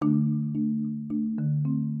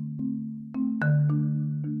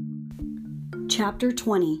Chapter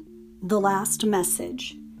 20, The Last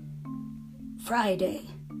Message. Friday.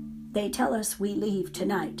 They tell us we leave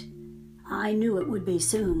tonight. I knew it would be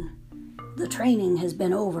soon. The training has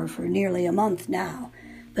been over for nearly a month now,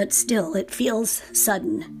 but still it feels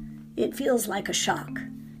sudden. It feels like a shock.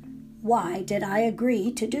 Why did I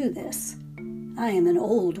agree to do this? I am an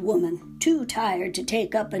old woman, too tired to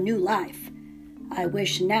take up a new life. I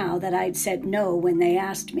wish now that I'd said no when they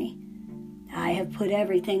asked me. I have put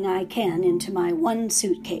everything I can into my one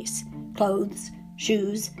suitcase: clothes,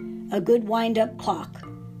 shoes, a good wind-up clock,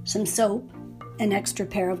 some soap, an extra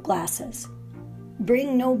pair of glasses.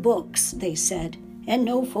 Bring no books, they said, and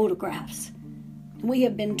no photographs. We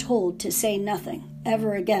have been told to say nothing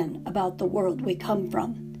ever again about the world we come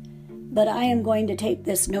from. But I am going to take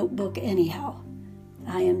this notebook anyhow.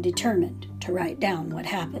 I am determined to write down what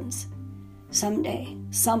happens. Someday,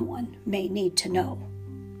 someone may need to know.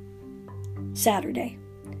 Saturday.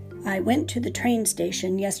 I went to the train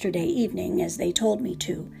station yesterday evening as they told me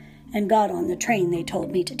to, and got on the train they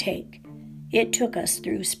told me to take. It took us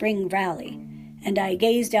through Spring Valley, and I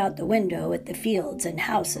gazed out the window at the fields and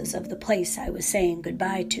houses of the place I was saying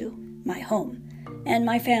goodbye to, my home, and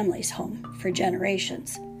my family's home for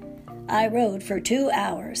generations. I rode for 2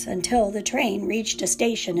 hours until the train reached a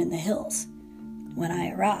station in the hills. When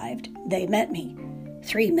I arrived, they met me,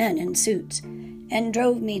 3 men in suits, and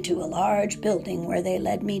drove me to a large building where they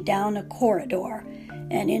led me down a corridor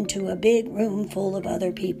and into a big room full of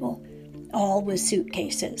other people, all with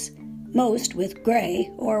suitcases, most with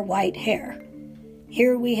gray or white hair.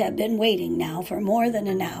 Here we have been waiting now for more than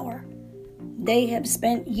an hour. They have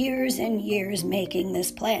spent years and years making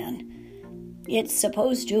this plan. It's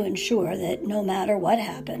supposed to ensure that no matter what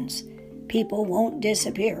happens, people won't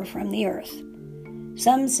disappear from the earth.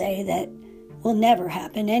 Some say that will never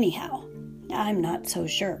happen anyhow. I'm not so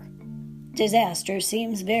sure. Disaster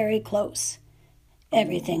seems very close.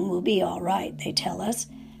 Everything will be all right, they tell us,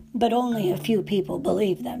 but only a few people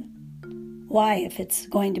believe them. Why, if it's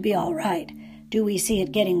going to be all right, do we see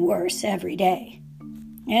it getting worse every day?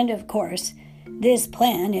 And of course, this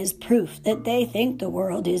plan is proof that they think the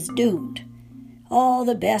world is doomed. All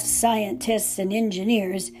the best scientists and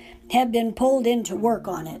engineers have been pulled in to work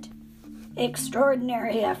on it.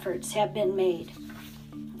 Extraordinary efforts have been made.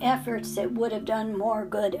 Efforts that would have done more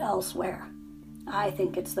good elsewhere. I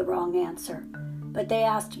think it's the wrong answer, but they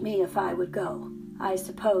asked me if I would go. I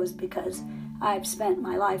suppose because I've spent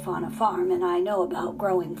my life on a farm and I know about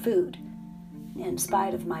growing food. In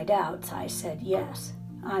spite of my doubts, I said yes.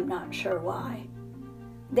 I'm not sure why.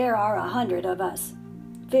 There are 100 of us,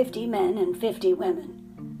 50 men and 50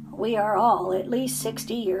 women. We are all at least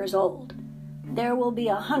 60 years old. There will be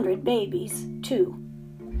 100 babies, too.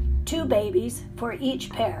 2 babies for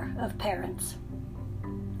each pair of parents.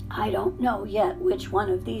 I don't know yet which one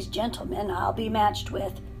of these gentlemen I'll be matched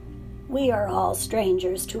with. We are all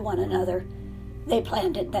strangers to one another. They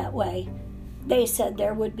planned it that way. They said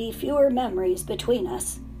there would be fewer memories between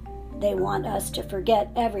us. They want us to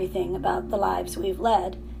forget everything about the lives we've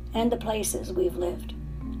led and the places we've lived.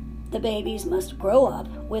 The babies must grow up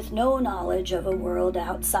with no knowledge of a world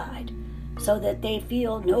outside, so that they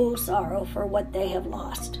feel no sorrow for what they have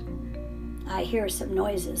lost. I hear some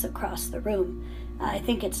noises across the room. I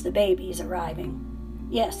think it's the babies arriving.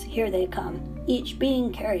 Yes, here they come, each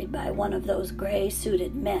being carried by one of those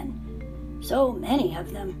gray-suited men. So many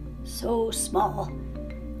of them, so small,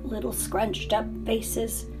 little scrunched-up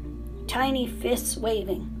faces, tiny fists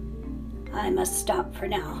waving. I must stop for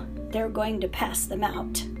now. They're going to pass them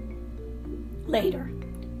out. Later.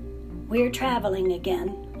 We're traveling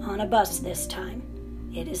again, on a bus this time.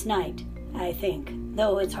 It is night, I think,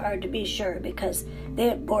 though it's hard to be sure because they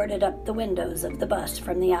have boarded up the windows of the bus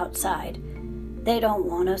from the outside. They don't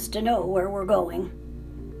want us to know where we're going.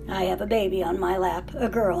 I have a baby on my lap, a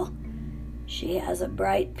girl. She has a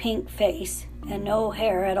bright pink face and no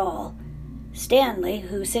hair at all. Stanley,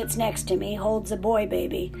 who sits next to me, holds a boy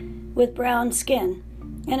baby with brown skin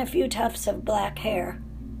and a few tufts of black hair.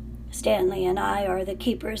 Stanley and I are the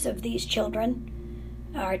keepers of these children.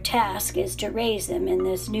 Our task is to raise them in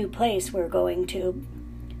this new place we're going to.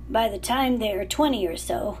 By the time they are 20 or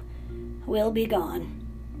so, we'll be gone.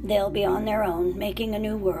 They'll be on their own, making a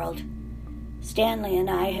new world. Stanley and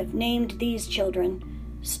I have named these children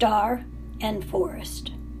Star and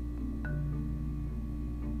Forest.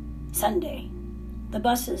 Sunday. The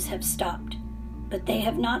buses have stopped, but they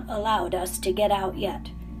have not allowed us to get out yet.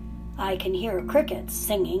 I can hear crickets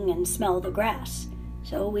singing and smell the grass,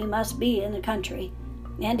 so we must be in the country.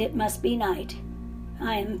 And it must be night.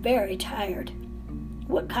 I am very tired.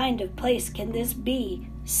 What kind of place can this be?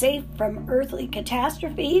 Safe from earthly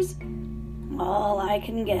catastrophes? All I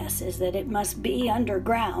can guess is that it must be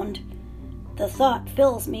underground. The thought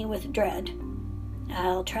fills me with dread.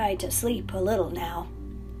 I'll try to sleep a little now.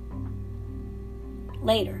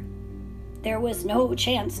 Later, there was no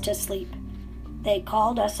chance to sleep. They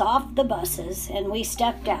called us off the buses, and we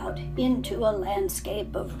stepped out into a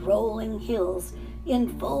landscape of rolling hills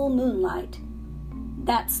in full moonlight.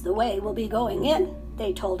 That's the way we'll be going in,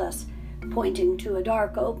 they told us, pointing to a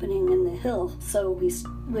dark opening in the hill so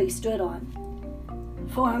we stood on.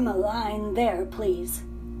 Form a line there, please.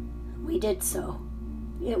 We did so.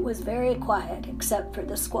 It was very quiet except for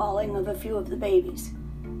the squalling of a few of the babies.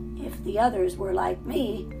 If the others were like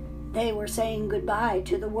me, they were saying goodbye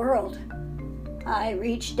to the world. I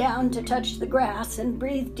reached down to touch the grass and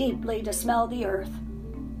breathed deeply to smell the earth.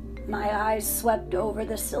 My eyes swept over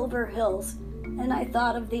the silver hills, and I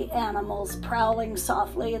thought of the animals prowling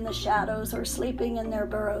softly in the shadows or sleeping in their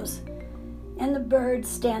burrows, and the birds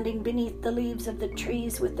standing beneath the leaves of the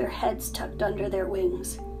trees with their heads tucked under their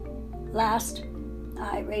wings. Last,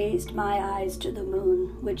 I raised my eyes to the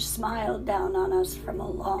moon, which smiled down on us from a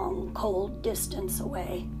long, cold distance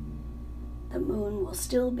away. The moon will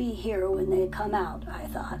still be here when they come out, I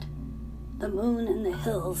thought. The moon in the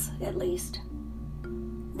hills, at least.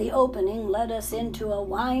 The opening led us into a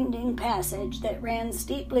winding passage that ran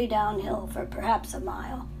steeply downhill for perhaps a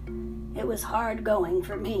mile. It was hard going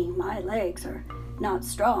for me. My legs are not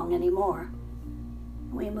strong anymore.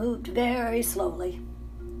 We moved very slowly.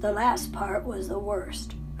 The last part was the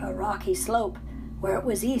worst, a rocky slope where it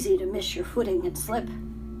was easy to miss your footing and slip.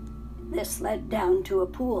 This led down to a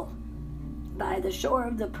pool. By the shore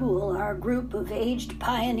of the pool, our group of aged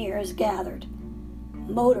pioneers gathered.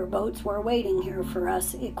 Motorboats were waiting here for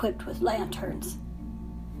us, equipped with lanterns.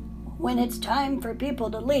 When it's time for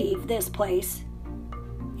people to leave this place,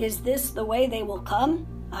 is this the way they will come?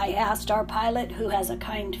 I asked our pilot, who has a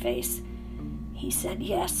kind face. He said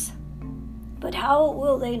yes. But how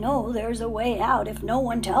will they know there's a way out if no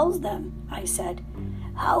one tells them? I said.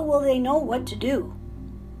 How will they know what to do?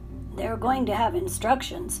 They're going to have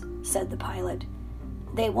instructions, said the pilot.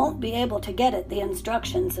 They won't be able to get at the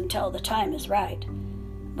instructions until the time is right.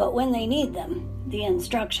 But when they need them, the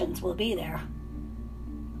instructions will be there.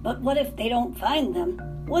 But what if they don't find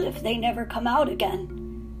them? What if they never come out again?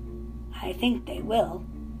 I think they will.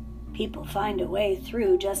 People find a way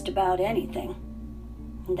through just about anything.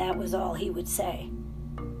 And that was all he would say.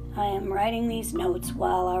 I am writing these notes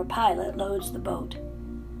while our pilot loads the boat.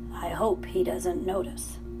 I hope he doesn't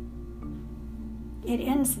notice. It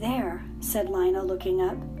ends there, said Lina, looking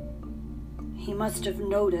up. He must have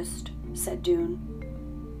noticed, said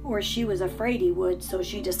Doon. Or she was afraid he would, so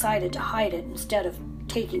she decided to hide it instead of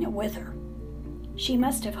taking it with her. She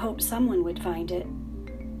must have hoped someone would find it.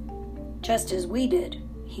 Just as we did,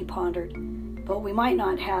 he pondered, but we might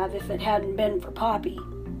not have if it hadn't been for Poppy.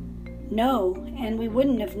 No, and we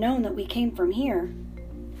wouldn't have known that we came from here.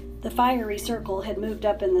 The fiery circle had moved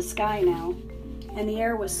up in the sky now, and the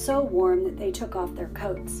air was so warm that they took off their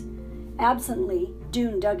coats. Absently,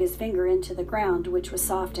 Doon dug his finger into the ground, which was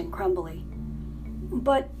soft and crumbly.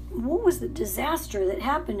 But what was the disaster that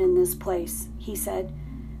happened in this place? He said.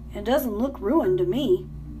 It doesn't look ruined to me.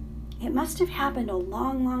 It must have happened a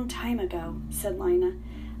long, long time ago, said Lina.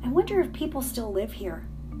 I wonder if people still live here.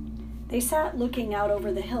 They sat looking out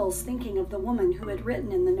over the hills, thinking of the woman who had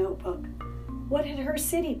written in the notebook. What had her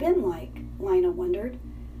city been like? Lina wondered.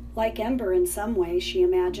 Like Ember in some way, she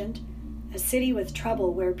imagined. A city with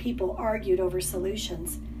trouble where people argued over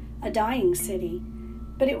solutions. A dying city.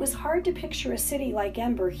 But it was hard to picture a city like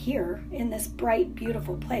Ember here, in this bright,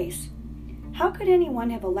 beautiful place. How could anyone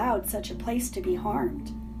have allowed such a place to be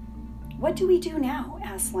harmed? What do we do now?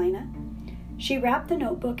 Asked Lina. She wrapped the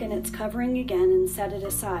notebook in its covering again and set it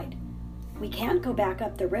aside. We can't go back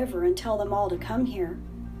up the river and tell them all to come here.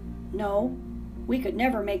 No, we could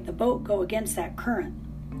never make the boat go against that current.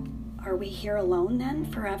 Are we here alone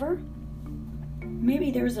then, forever?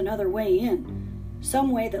 Maybe there's another way in,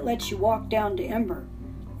 some way that lets you walk down to Ember.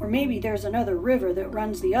 Or maybe there's another river that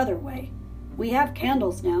runs the other way. We have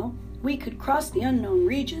candles now. We could cross the unknown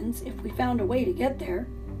regions if we found a way to get there.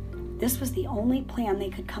 This was the only plan they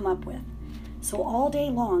could come up with. So all day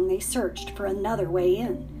long they searched for another way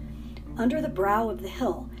in. Under the brow of the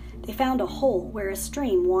hill, they found a hole where a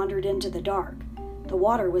stream wandered into the dark. The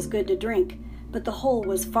water was good to drink, but the hole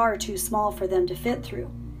was far too small for them to fit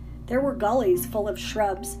through. There were gullies full of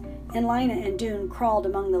shrubs, and Lina and Doon crawled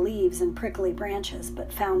among the leaves and prickly branches,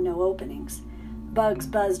 but found no openings. Bugs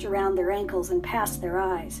buzzed around their ankles and past their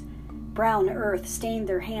eyes. Brown earth stained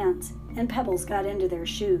their hands, and pebbles got into their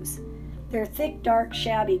shoes. Their thick, dark,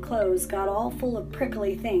 shabby clothes got all full of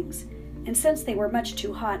prickly things, and since they were much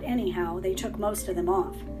too hot anyhow, they took most of them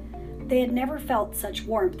off. They had never felt such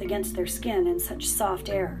warmth against their skin and such soft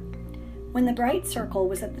air. When the bright circle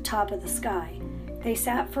was at the top of the sky, they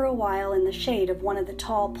sat for a while in the shade of one of the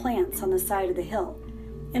tall plants on the side of the hill,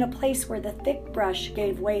 in a place where the thick brush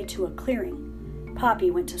gave way to a clearing.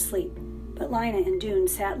 Poppy went to sleep, but Lina and Doon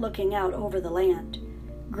sat looking out over the land.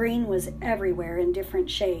 Green was everywhere in different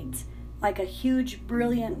shades, like a huge,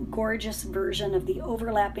 brilliant, gorgeous version of the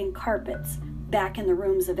overlapping carpets back in the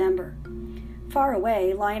rooms of Ember. Far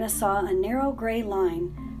away, Lina saw a narrow gray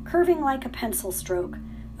line, curving like a pencil stroke,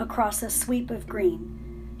 across a sweep of green.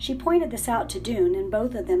 She pointed this out to Doon, and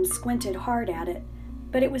both of them squinted hard at it,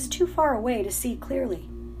 but it was too far away to see clearly.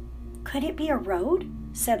 "Could it be a road?"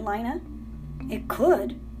 said Lina. "It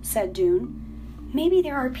could," said Doon. "Maybe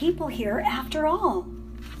there are people here after all."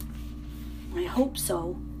 "I hope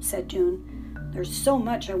so," said Doon. "There's so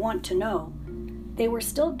much I want to know." They were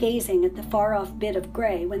still gazing at the far-off bit of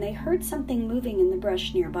gray when they heard something moving in the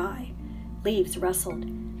brush nearby. Leaves rustled.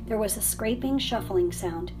 There was a scraping, shuffling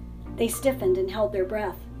sound. They stiffened and held their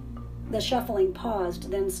breath. The shuffling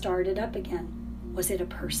paused, then started up again. Was it a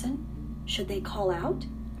person? Should they call out?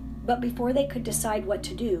 But before they could decide what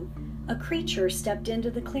to do, a creature stepped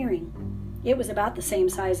into the clearing. It was about the same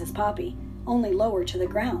size as Poppy, only lower to the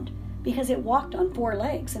ground, because it walked on 4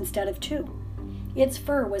 legs instead of 2. Its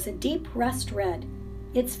fur was a deep rust red.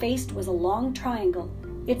 Its face was a long triangle.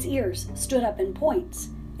 Its ears stood up in points,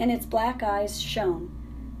 and its black eyes shone.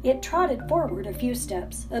 It trotted forward a few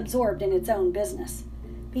steps, absorbed in its own business.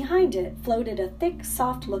 Behind it floated a thick,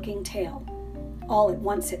 soft-looking tail. All at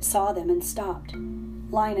once it saw them and stopped.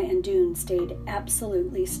 Lina and Doon stayed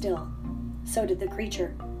absolutely still. So did the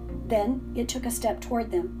creature. Then it took a step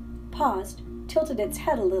toward them, paused, tilted its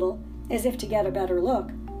head a little, as if to get a better look,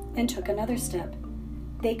 and took another step.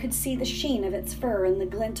 They could see the sheen of its fur and the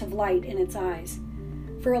glint of light in its eyes.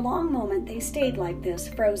 For a long moment they stayed like this,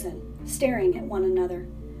 frozen, staring at one another.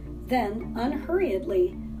 Then,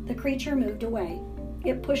 unhurriedly, the creature moved away.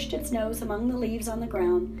 It pushed its nose among the leaves on the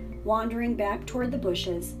ground, wandering back toward the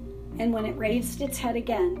bushes, and when it raised its head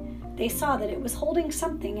again, they saw that it was holding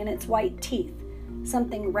something in its white teeth,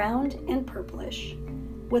 something round and purplish.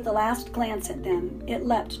 With a last glance at them, it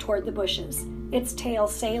leapt toward the bushes, its tail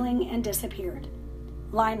sailing, and disappeared.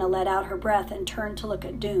 Lina let out her breath and turned to look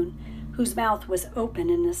at Doon, whose mouth was open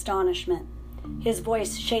in astonishment. His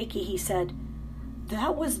voice shaky, he said,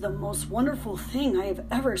 "That was the most wonderful thing I have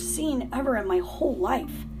ever seen ever in my whole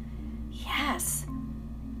life." "Yes,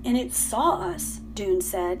 and it saw us," Doon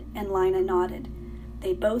said, and Lina nodded.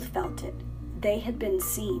 They both felt it. They had been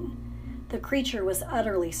seen. The creature was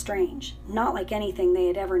utterly strange, not like anything they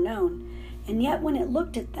had ever known, and yet when it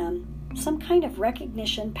looked at them, some kind of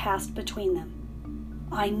recognition passed between them.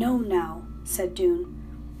 "I know now," said Doon.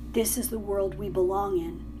 "This is the world we belong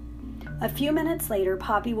in." A few minutes later,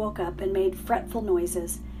 Poppy woke up and made fretful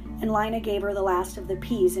noises, and Lina gave her the last of the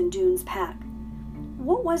peas in Doon's pack.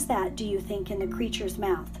 "What was that, do you think, in the creature's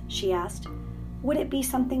mouth?" she asked. "Would it be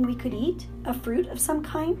something we could eat? A fruit of some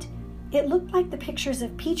kind? It looked like the pictures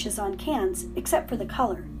of peaches on cans, except for the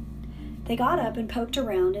color." They got up and poked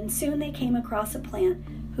around, and soon they came across a plant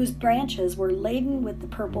whose branches were laden with the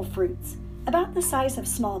purple fruits, about the size of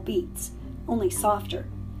small beets, only softer.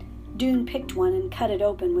 Doon picked one and cut it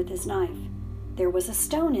open with his knife. There was a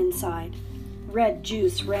stone inside. Red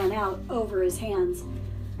juice ran out over his hands.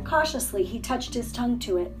 Cautiously, he touched his tongue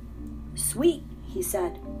to it. "Sweet," he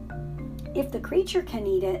said. "If the creature can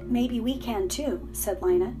eat it, maybe we can too," said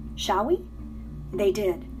Lina. "Shall we?" They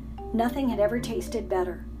did. Nothing had ever tasted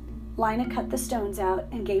better. Lina cut the stones out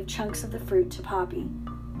and gave chunks of the fruit to Poppy.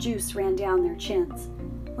 Juice ran down their chins.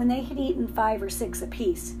 When they had eaten 5 or 6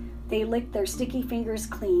 apiece, they licked their sticky fingers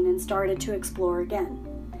clean and started to explore again.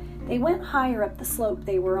 They went higher up the slope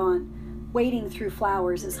they were on, wading through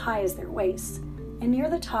flowers as high as their waists, and near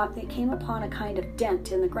the top they came upon a kind of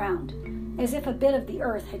dent in the ground, as if a bit of the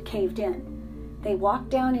earth had caved in. They walked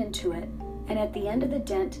down into it, and at the end of the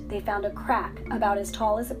dent they found a crack about as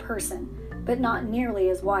tall as a person, but not nearly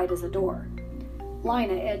as wide as a door.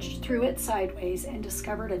 Lina edged through it sideways and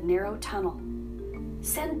discovered a narrow tunnel.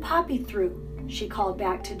 "Send Poppy through," she called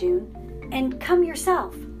back to Doon, "and come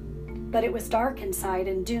yourself." But it was dark inside,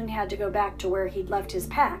 and Doon had to go back to where he'd left his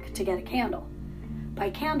pack to get a candle. By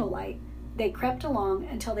candlelight, they crept along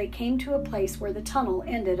until they came to a place where the tunnel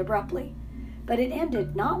ended abruptly. But it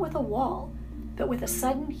ended not with a wall, but with a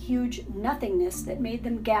sudden huge nothingness that made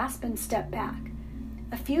them gasp and step back.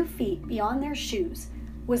 A few feet beyond their shoes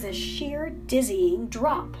was a sheer, dizzying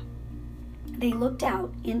drop. They looked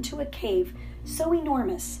out into a cave so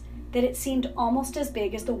enormous that it seemed almost as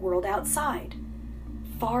big as the world outside.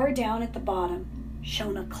 far down at the bottom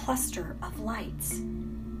shone a cluster of lights.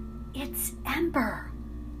 "It's Ember,"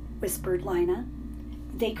 whispered Lina.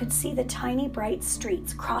 They could see the tiny bright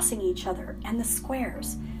streets crossing each other and the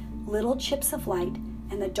squares, little chips of light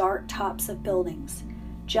and the dark tops of buildings.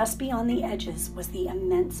 Just beyond the edges was the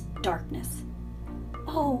immense darkness.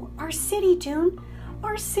 "Oh, our city, Doon!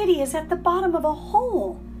 Our city is at the bottom of a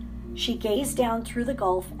hole!" She gazed down through the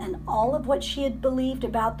gulf, and all of what she had believed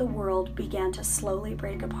about the world began to slowly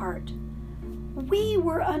break apart. "We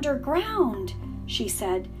were underground," she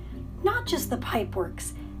said. "Not just the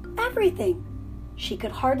pipeworks, everything." She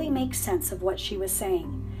could hardly make sense of what she was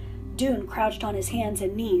saying. Doon crouched on his hands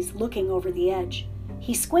and knees, looking over the edge.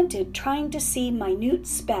 He squinted, trying to see minute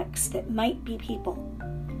specks that might be people.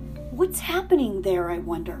 "What's happening there, I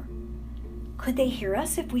wonder? Could they hear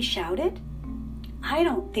us if we shouted?" "I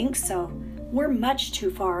don't think so. We're much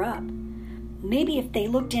too far up." "Maybe if they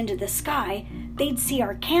looked into the sky, they'd see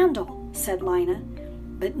our candle," said Lina.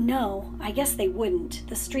 "But no, I guess they wouldn't.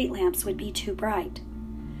 The street lamps would be too bright."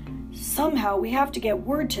 "Somehow we have to get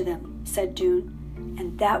word to them," said Doon.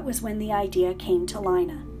 And that was when the idea came to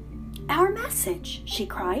Lina. "Our message," she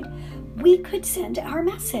cried. "We could send our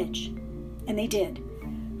message." And they did.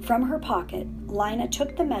 From her pocket, Lina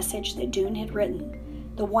took the message that Doon had written,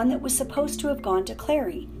 the one that was supposed to have gone to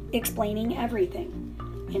Clary, explaining everything.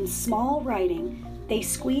 In small writing, they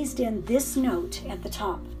squeezed in this note at the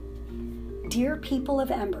top. "Dear people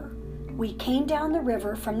of Ember, we came down the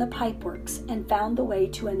river from the pipeworks and found the way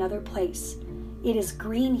to another place. It is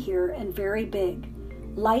green here and very big.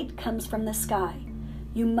 Light comes from the sky.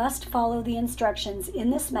 You must follow the instructions in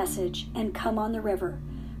this message and come on the river.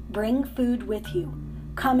 Bring food with you.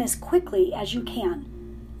 Come as quickly as you can.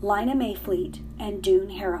 Lina Mayfleet and Doon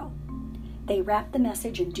Harrow." They wrapped the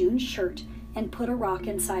message in Doon's shirt and put a rock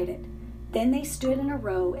inside it. Then they stood in a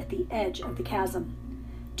row at the edge of the chasm.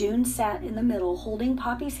 Doon sat in the middle, holding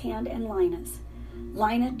Poppy's hand and Lina's.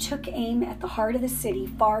 Lina took aim at the heart of the city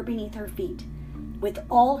far beneath her feet. With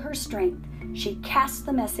all her strength, she cast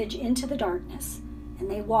the message into the darkness, and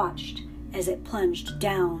they watched as it plunged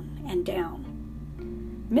down and down.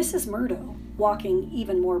 Mrs. Murdo, walking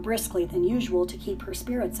even more briskly than usual to keep her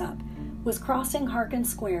spirits up, was crossing Harkin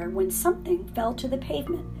Square when something fell to the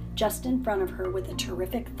pavement just in front of her with a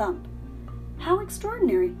terrific thump. "How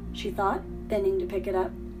extraordinary," she thought, bending to pick it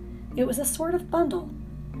up. It was a sort of bundle.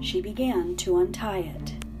 She began to untie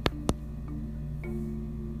it.